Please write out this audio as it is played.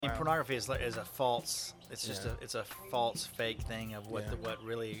pornography is a false. It's just it's a false, fake thing of what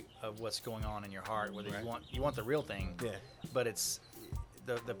what's going on in your heart. Whether you want the real thing, but it's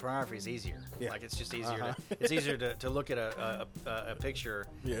the pornography is easier. Yeah. Like it's just easier. It's easier to look at a picture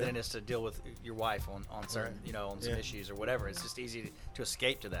than it is to deal with your wife on certain on some issues or whatever. It's just easy to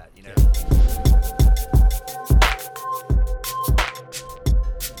escape to that.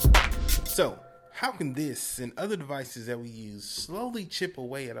 So, how can this and other devices that we use slowly chip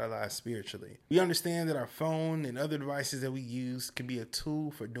away at our lives spiritually? We understand that our phone and other devices that we use can be a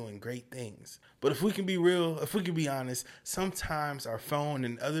tool for doing great things. But if we can be real, if we can be honest, sometimes our phone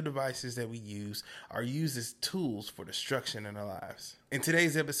and other devices that we use are used as tools for destruction in our lives. In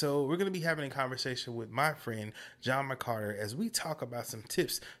today's episode, we're going to be having a conversation with my friend, John McCarter, as we talk about some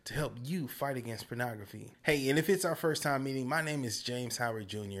tips to help you fight against pornography. Hey, and if it's our first time meeting, my name is James Howard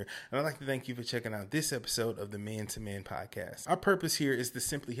Jr., and I'd like to thank you for checking out this episode of the Men to Men podcast. Our purpose here is to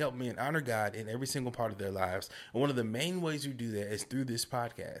simply help men honor God in every single part of their lives, and one of the main ways we do that is through this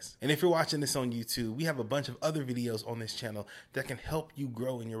podcast. And if you're watching this on YouTube, we have a bunch of other videos on this channel that can help you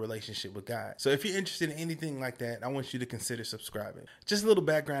grow in your relationship with God. So if you're interested in anything like that, I want you to consider subscribing. Just a little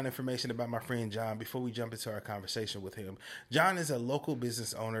background information about my friend John before we jump into our conversation with him. John is a local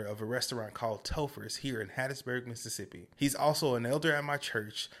business owner of a restaurant called Topher's here in Hattiesburg, Mississippi. He's also an elder at my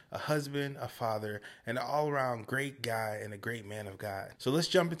church, a husband, a father, and an all-around great guy and a great man of God. So let's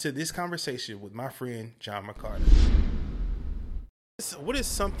jump into this conversation with my friend John McCarter. What is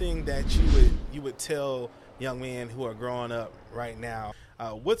something that you would tell young men who are growing up right now?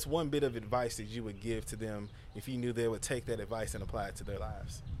 What's one bit of advice that you would give to them if you knew they would take that advice and apply it to their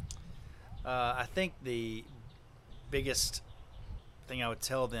lives? I think the biggest thing I would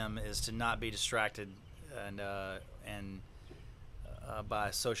tell them is to not be distracted and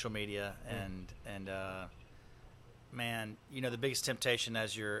by social media and man, the biggest temptation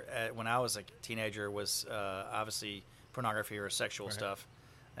when I was a teenager was obviously pornography or sexual stuff,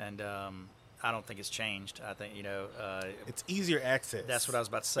 and I don't think it's changed. I think it's easier access. That's what I was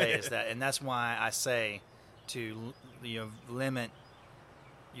about to say. Is that, and that's why I say to limit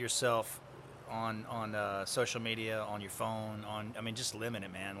yourself on social media, on your phone. Just limit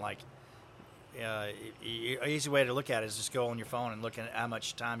it, man. Like, an easy way to look at it is just go on your phone and look at how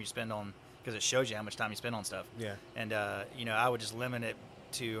much time you spend on, because it shows you how much time you spend on stuff. Yeah. And I would just limit it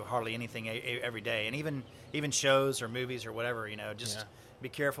to hardly anything every day, and even shows or movies or whatever. Just be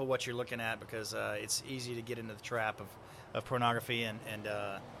careful what you're looking at, because it's easy to get into the trap of pornography and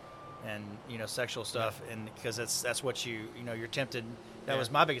sexual stuff, and because that's what you're tempted. That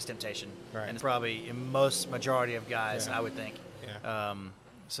was my biggest temptation, right. And it's probably in majority of guys, I would think. Yeah.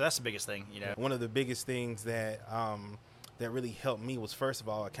 So that's the biggest thing. One of the biggest things that really helped me was, first of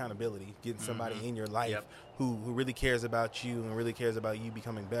all, accountability, getting somebody in your life who really cares about you and really cares about you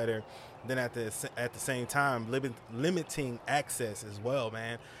becoming better. Then at the same time, limiting access as well,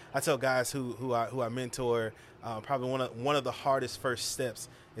 man. I tell guys who I mentor, probably one of the hardest first steps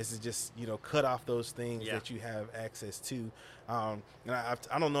is to just cut off those things that you have access to. And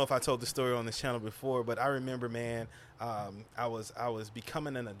I don't know if I told the story on this channel before, but I remember, man, I was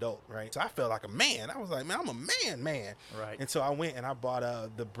becoming an adult, right? So I felt like a man. I was like, man, I'm a man. Right. And so I went and I bought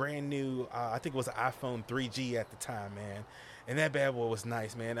the brand new, I think it was an iPhone 3G at the time, man. And that bad boy was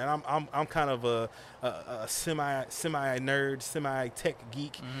nice, man. And I'm kind of a semi nerd, semi tech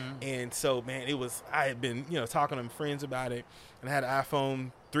geek, and so, man, I had been talking to friends about it, and I had an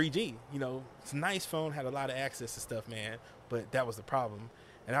iPhone 3G. It's a nice phone, had a lot of access to stuff, man. But that was the problem.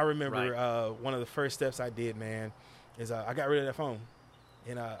 And I remember one of the first steps I did, man, is I got rid of that phone,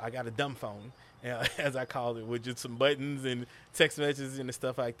 and I got a dumb phone, as I called it, with just some buttons and text messages and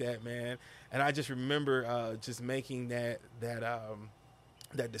stuff like that, man. And I just remember just making that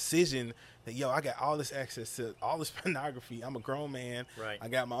decision that, I got all this access to all this pornography. I'm a grown man. Right. I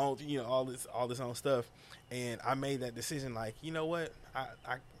got my own, all this own stuff. And I made that decision, like, you know what?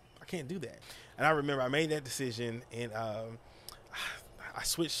 I can't do that. And I remember I made that decision, and I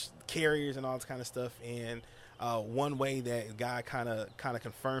switched carriers and all this kind of stuff. And one way that God kind of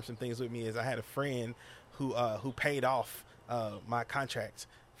confirmed some things with me is I had a friend who paid off my contract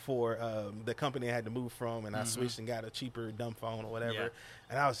for the company I had to move from, and I switched and got a cheaper dumb phone or whatever. Yeah.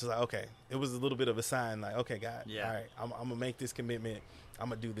 And I was just like, okay, it was a little bit of a sign, like, okay, God, all right, I'm gonna make this commitment. I'm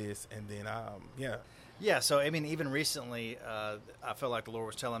gonna do this, and then Yeah. So even recently, I felt like the Lord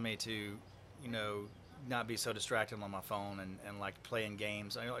was telling me to, not be so distracted on my phone and like playing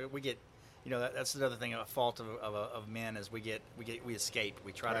games. We get, that's another thing. A fault of men is we escape.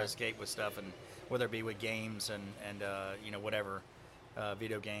 We try to escape with stuff, and whether it be with games and whatever,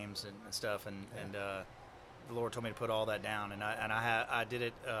 video games and stuff, and the Lord told me to put all that down, and I did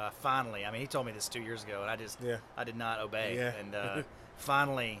it finally. I mean, He told me this 2 years ago, and I did not obey. Yeah. And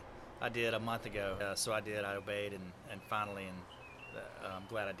finally, I did a month ago. So I did. I obeyed, and finally, and I'm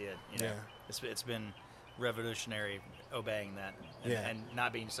glad I did. You know, Yeah. it's been revolutionary obeying that, and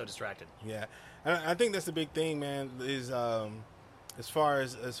not being so distracted. Yeah, and I think that's the big thing, man. Is as far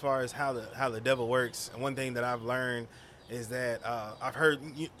as how the devil works. And one thing that I've learned is that I've heard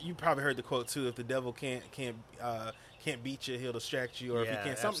you probably heard the quote too. If the devil can't beat you, he'll distract you, or if he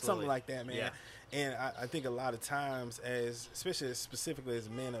can't something like that, man. Yeah. And I think a lot of times, specifically as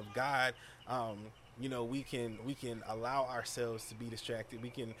men of God, we can allow ourselves to be distracted. We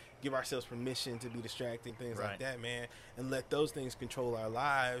can give ourselves permission to be distracted, things like that, man, and let those things control our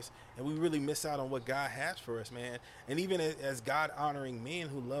lives. And we really miss out on what God has for us, man. And even as God honoring men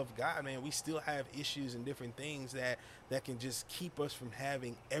who love God, man, we still have issues and different things that can just keep us from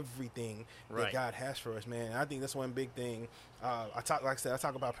having everything that God has for us, man. And I think that's one big thing. I talk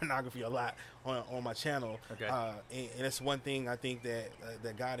about pornography a lot on my channel. Okay. And it's one thing I think that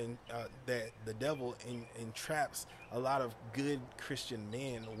God that the devil entraps a lot of good Christian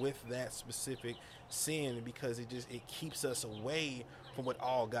men with that specific sin, because it keeps us away from what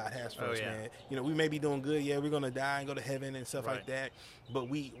all God has for us, man. We may be doing good, we're gonna die and go to heaven and stuff like that, but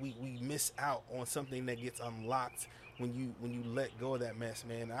we miss out on something that gets unlocked when you let go of that mess,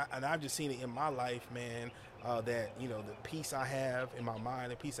 man. And I've just seen it in my life, man. That the peace I have in my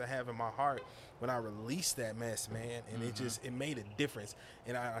mind, the peace I have in my heart when I release that mess, man, and it made a difference.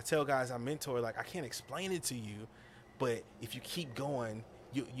 And I tell guys I mentor, like, I can't explain it to you, but if you keep going,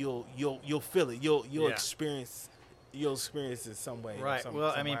 you'll feel it. You'll experience it some way. Right.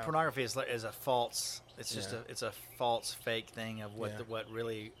 I mean, pornography is a false. It's just it's a false, fake thing of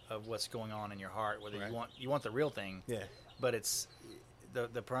what's going on in your heart. Whether you want the real thing. Yeah. But it's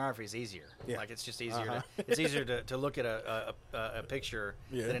the pornography is easier. Yeah. Like, it's just easier. It's easier to look at a picture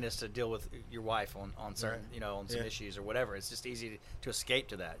than it is to deal with your wife on certain on some issues or whatever. It's just easy to escape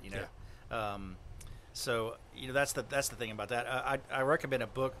to that. So that's the thing about that. I recommend a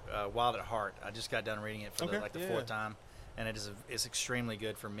book, Wild at Heart. I just got done reading it for the fourth time, and it's extremely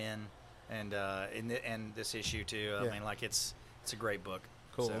good for men, and this issue too. I mean, like, it's a great book.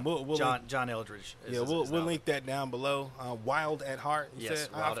 Cool. So, we'll John Eldridge. We'll link that down below. Wild at Heart. Yes,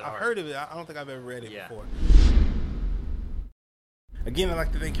 I've heard of it. I don't think I've ever read it before. Again, I'd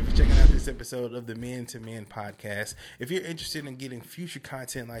like to thank you for checking out this episode of the Men to Men podcast. If you're interested in getting future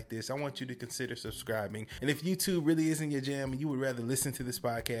content like this, I want you to consider subscribing. And if YouTube really isn't your jam and you would rather listen to this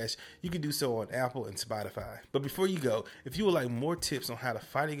podcast, you can do so on Apple and Spotify. But before you go, if you would like more tips on how to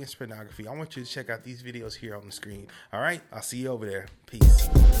fight against pornography, I want you to check out these videos here on the screen. All right? I'll see you over there. Peace.